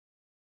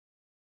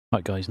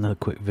Right guys, another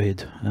quick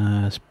vid.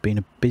 It's been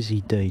a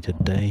busy day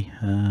today.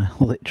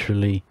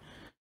 Literally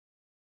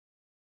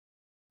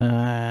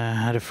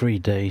had a free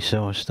day,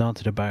 so I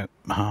started about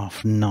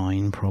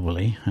 9:30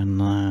 probably,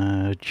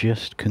 and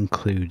just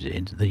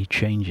concluded the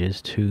changes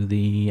to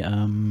the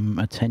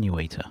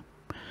attenuator.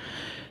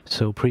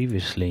 So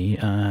previously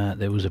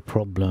there was a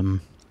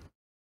problem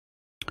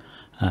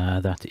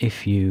that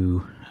if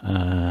you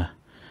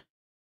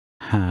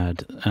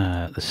had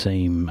the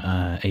same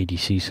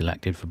ADC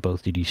selected for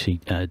both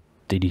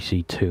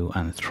DDC 2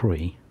 and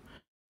 3,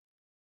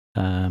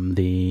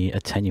 the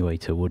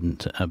attenuator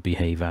wouldn't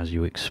behave as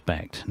you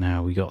expect.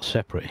 Now we got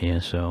separate here,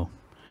 so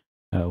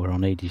we're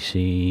on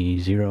ADC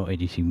 0,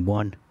 ADC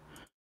 1.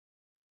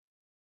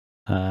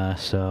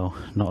 So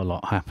not a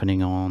lot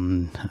happening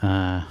on.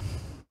 I've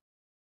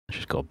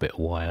just got a bit of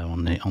wire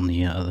on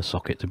the other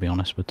socket, to be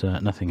honest, but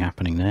nothing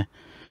happening there.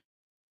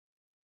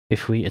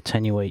 If we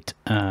attenuate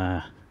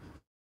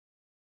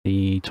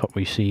the top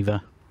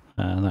receiver,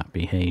 that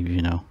behaves,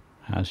 you know,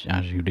 as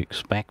you'd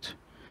expect,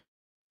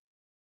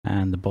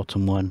 and the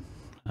bottom one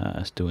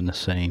is doing the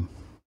same.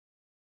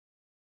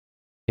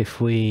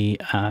 If we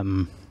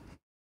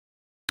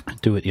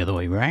do it the other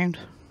way around,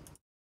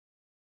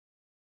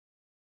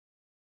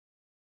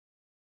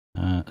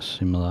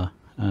 similar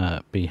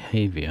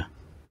behavior.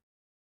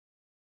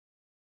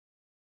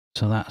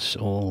 So that's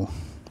all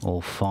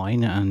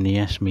fine, and the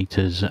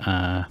S-meters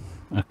are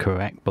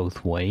correct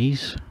both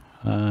ways.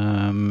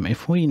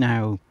 If we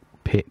now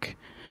pick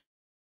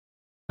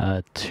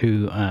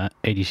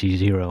ADC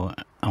 0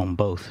 on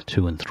both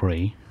 2 and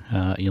 3,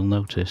 you'll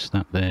notice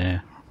that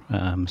they're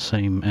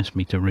same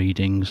S-meter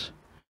readings,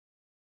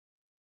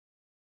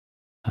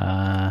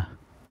 and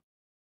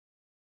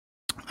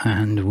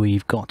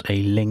we've got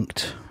a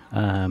linked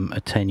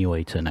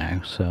attenuator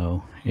now.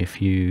 So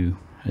if you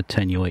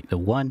attenuate the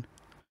one,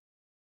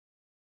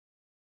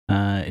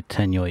 it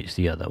attenuates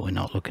the other. We're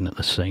not looking at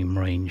the same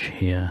range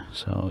here,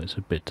 so it's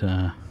a bit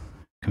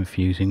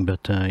confusing,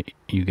 but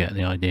you get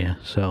the idea.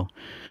 So,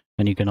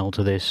 and you can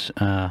alter this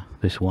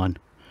this one,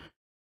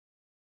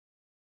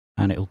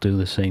 and it'll do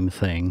the same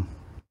thing.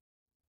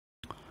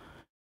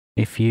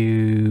 If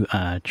you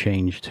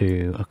change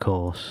to, of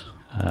course,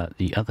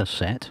 the other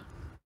set,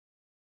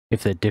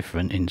 if they're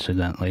different,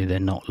 incidentally, they're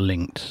not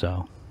linked,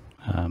 so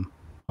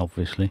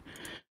obviously,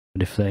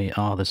 but if they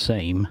are the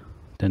same,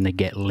 then they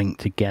get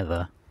linked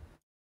together.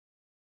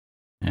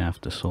 I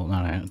have to sort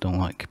that out. I don't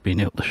like being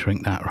able to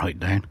shrink that right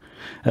down.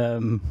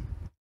 So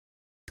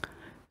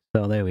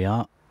there we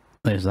are.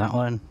 There's that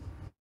one,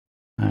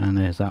 and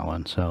there's that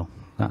one. So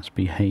that's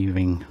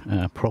behaving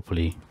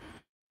properly.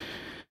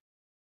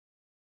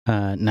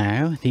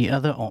 Now, the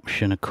other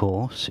option, of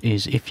course,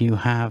 is if you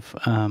have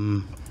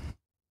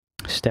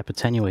step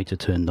attenuator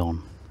turned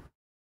on.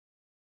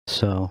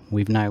 So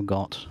we've now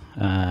got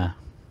the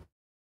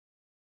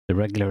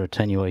regular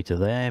attenuator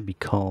there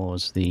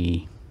because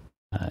the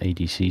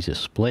ADCs are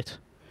split,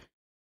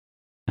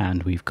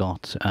 and we've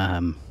got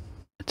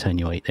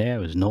attenuate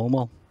there as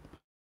normal.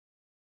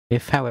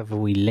 If, however,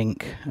 we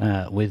link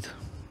with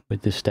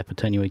this step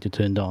attenuator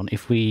turned on,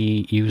 if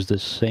we use the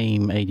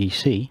same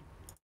ADC,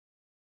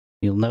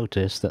 you'll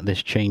notice that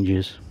this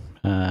changes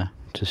to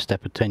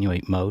step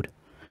attenuate mode,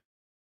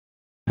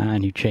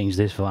 and you change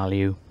this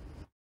value,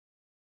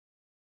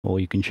 or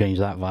you can change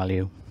that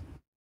value,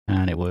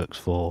 and it works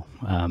for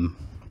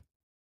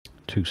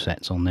 2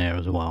 sets on there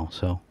as well.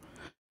 So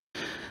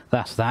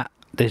that's that.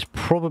 There's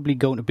probably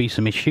going to be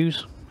some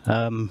issues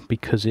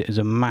because it is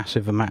a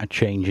massive amount of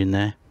change in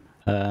there.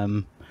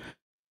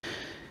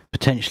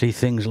 Potentially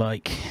things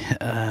like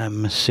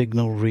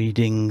signal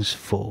readings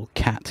for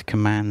CAT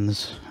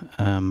commands,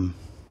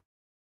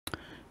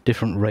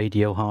 different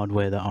radio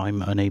hardware that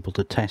I'm unable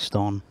to test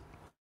on.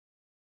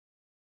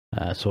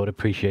 So I'd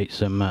appreciate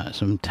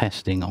some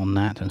testing on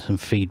that and some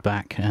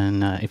feedback,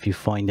 and if you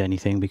find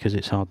anything, because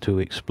it's hard to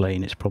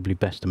explain, it's probably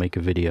best to make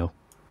a video.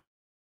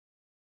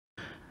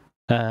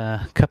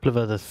 A couple of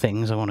other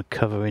things I want to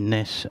cover in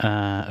this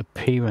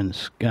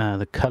appearance,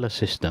 the color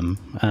system.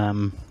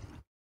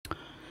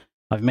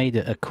 I've made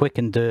it a quick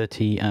and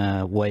dirty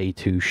way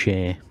to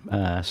share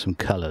some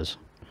colors.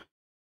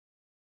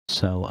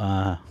 So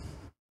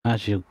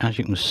as you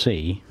can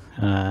see,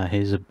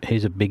 here's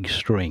a big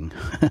string.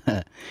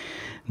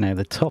 Now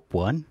the top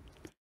one,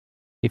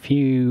 if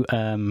you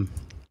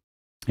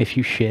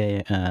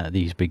share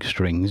these big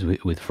strings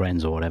with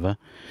friends or whatever,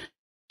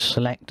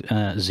 select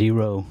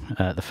 0,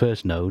 the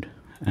first node,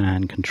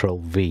 and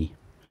CTRL-V,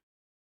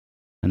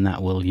 and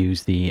that will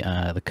use the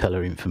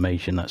color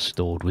information that's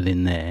stored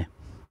within there.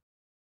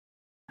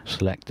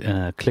 Select,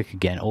 click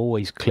again.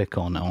 Always click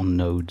on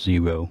node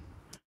 0,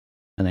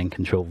 and then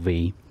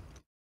CTRL-V.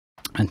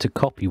 And to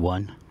copy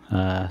one,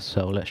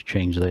 so let's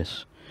change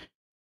this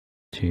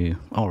to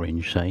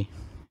orange, say.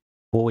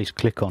 Always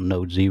click on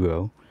node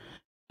 0,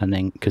 and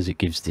then, because it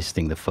gives this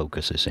thing the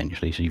focus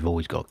essentially, so you've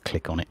always got to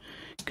click on it.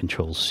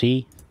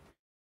 CTRL-C,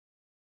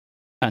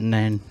 and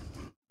then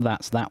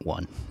that's that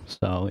one.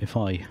 So if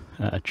I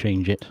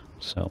change it,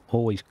 so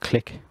always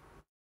click,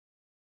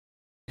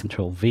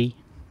 CTRL-V,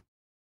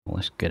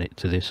 let's get it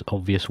to this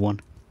obvious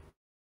one.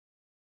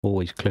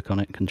 Always click on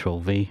it,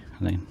 CTRL-V,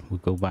 and then we'll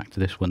go back to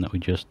this one that we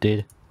just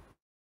did.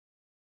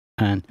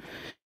 And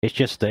it's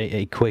just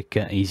a quick,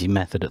 easy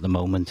method at the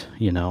moment.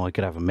 You know, I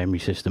could have a memory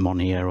system on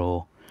here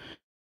or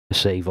a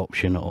save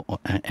option or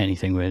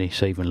anything really,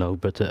 save and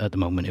load, but at the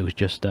moment it was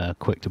just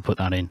quick to put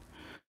that in.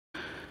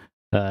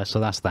 So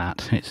that's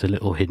that. It's a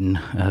little hidden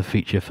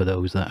feature for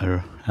those that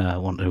are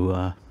want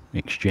to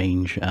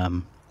exchange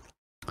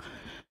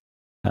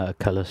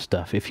color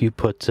stuff. If you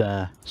put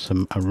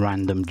some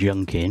random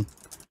junk in,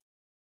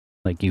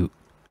 like you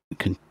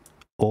can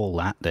all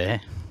that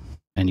there,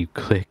 and you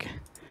click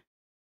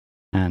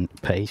and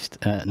paste,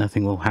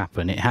 nothing will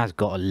happen. It has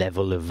got a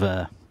level of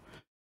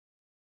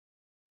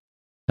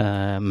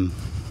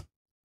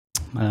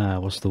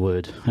what's the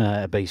word?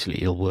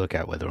 Basically, it'll work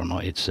out whether or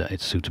not it's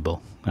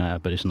suitable,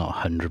 but it's not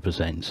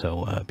 100%.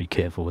 So be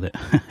careful with it.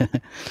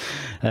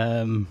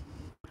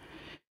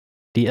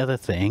 The other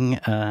thing,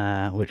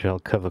 which I'll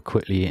cover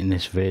quickly in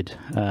this vid,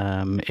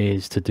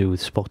 is to do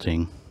with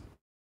spotting.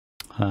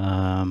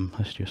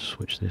 Let's just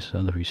switch this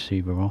other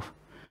receiver off.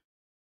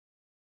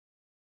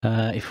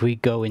 If we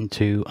go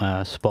into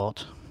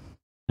spot,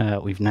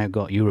 we've now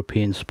got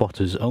European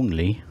spotters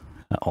only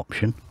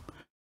option.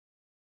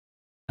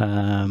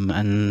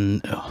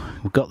 And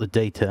we've got the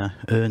data.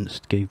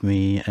 Ernst gave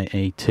me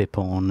a tip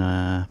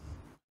on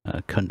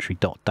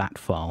country.dat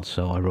file,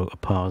 so I wrote a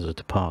parser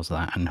to parse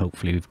that, and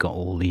hopefully we've got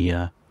all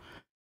the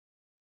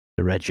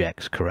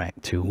regex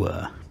correct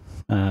to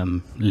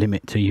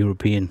limit to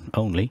European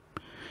only.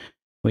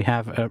 We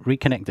have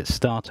reconnect at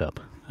startup,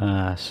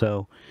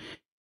 so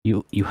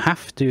you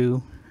have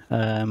to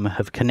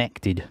have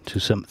connected to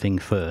something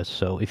first.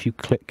 So if you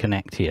click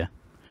connect here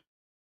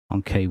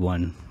on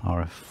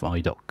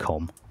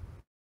k1rfi.com,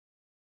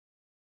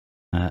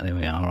 there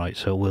we are. Right,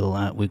 so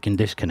we can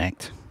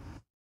disconnect.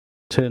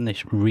 Turn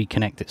this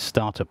reconnect at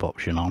startup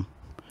option on.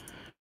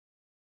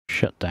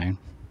 Shut down.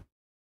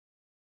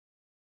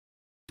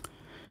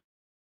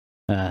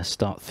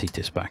 Start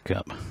Thetis back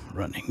up.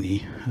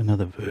 Running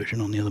another version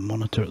on the other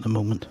monitor at the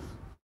moment,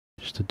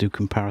 just to do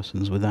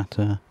comparisons with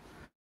that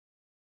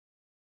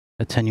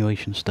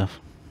attenuation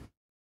stuff.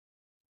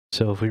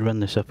 So if we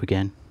run this up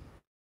again,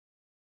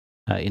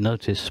 you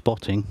notice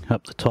spotting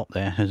up the top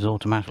there has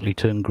automatically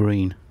turned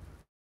green.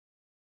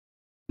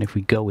 And if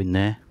we go in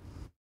there,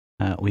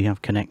 we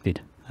have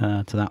connected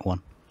to that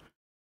one.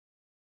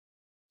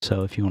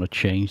 So if you want to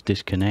change,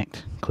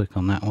 disconnect, click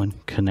on that one,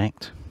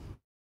 connect.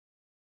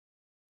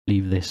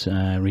 Leave this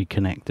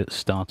reconnect at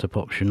startup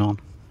option on.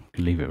 You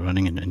can leave it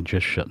running and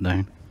just shut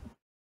down.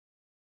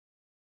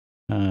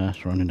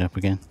 Let's run it up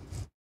again.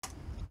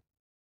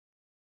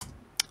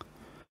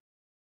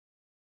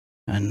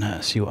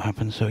 And see what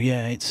happens. So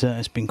yeah,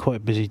 it's been quite a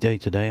busy day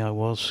today. I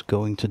was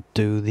going to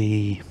do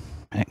the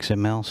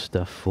XML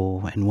stuff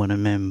for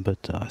N1MM,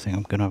 but I think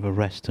I'm going to have a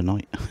rest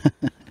tonight.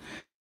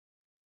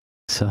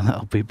 So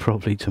that'll be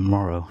probably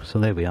tomorrow. So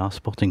there we are,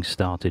 spotting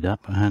started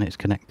up and it's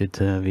connected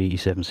to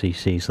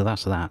VE7CC, so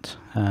that's that.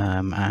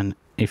 And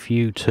if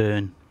you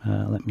turn,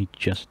 let me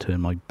just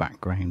turn my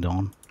background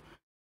on.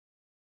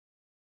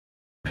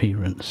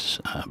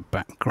 Appearance,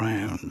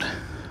 background.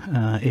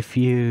 If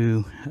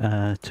you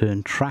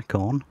turn track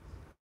on,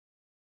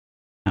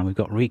 and we've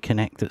got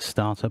reconnect at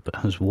startup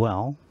as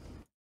well.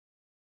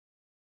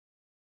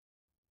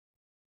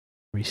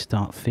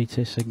 Restart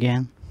Thetis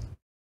again.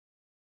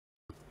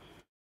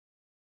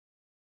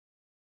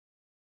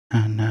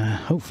 And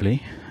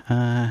hopefully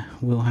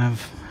we'll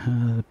have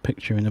the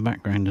picture in the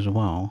background as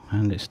well,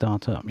 and it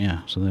start up.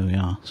 Yeah, so there we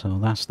are. So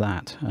that's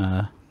that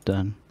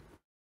done.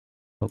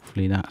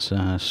 Hopefully that's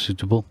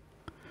suitable.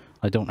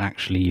 I don't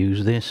actually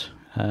use this.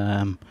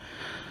 I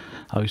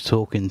was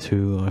talking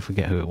to, I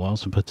forget who it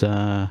was, but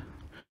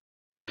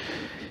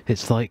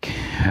it's like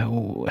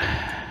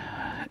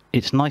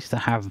it's nice to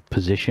have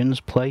positions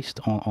placed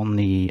on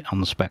the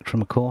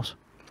spectrum, of course.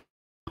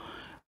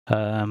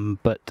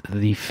 But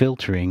the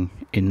filtering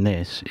in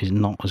this is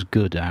not as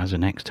good as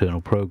an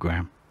external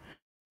program.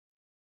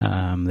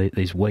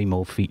 There's way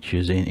more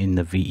features in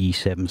the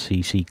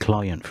VE7CC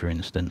client, for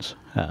instance.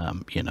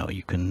 You know,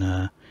 you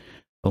can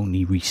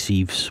only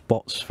receive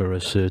spots for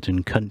a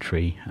certain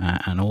country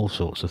and all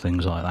sorts of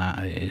things like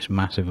that. It's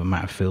massive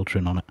amount of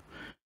filtering on it.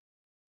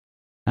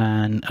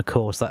 And of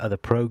course, that other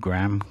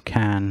program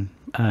can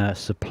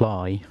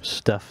supply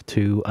stuff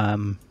to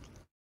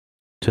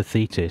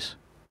Thetis.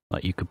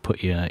 Like you could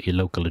put your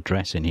local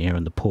address in here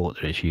and the port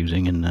that it's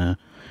using, and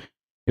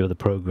your other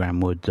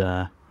program would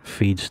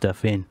feed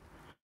stuff in.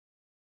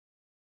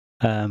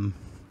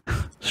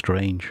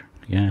 Strange,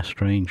 yeah,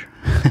 strange.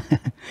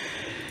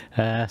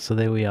 So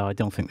there we are. I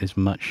don't think there's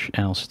much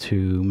else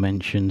to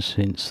mention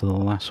since the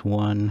last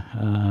one.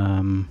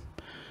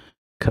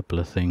 Couple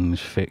of things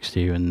fixed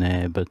here and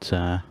there, but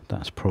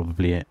that's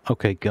probably it.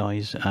 Okay,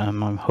 guys,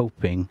 I'm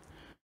hoping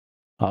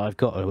I've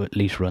got to at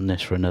least run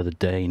this for another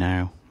day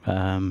now.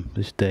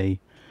 This day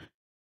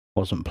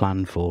wasn't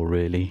planned for,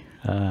 really.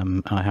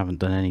 I haven't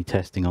done any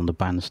testing on the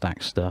band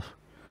stack stuff,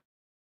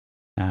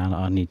 and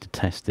I need to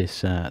test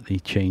this the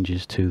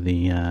changes to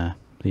the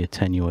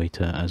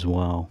attenuator as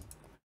well.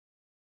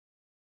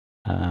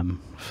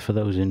 For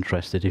those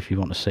interested, if you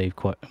want to save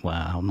quite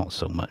well, not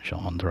so much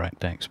on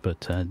DirectX,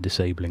 but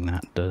disabling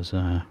that does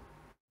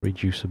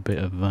reduce a bit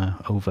of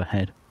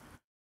overhead.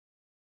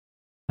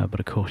 But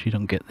of course, you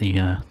don't get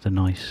the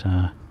nice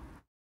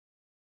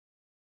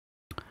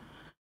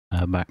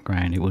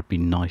background. It would be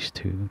nice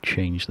to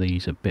change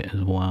these a bit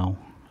as well.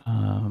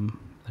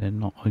 They're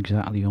not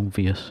exactly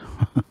obvious,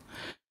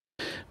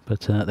 but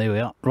there we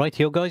are.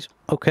 Rightio, guys.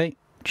 Okay,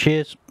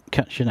 cheers.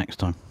 Catch you next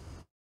time.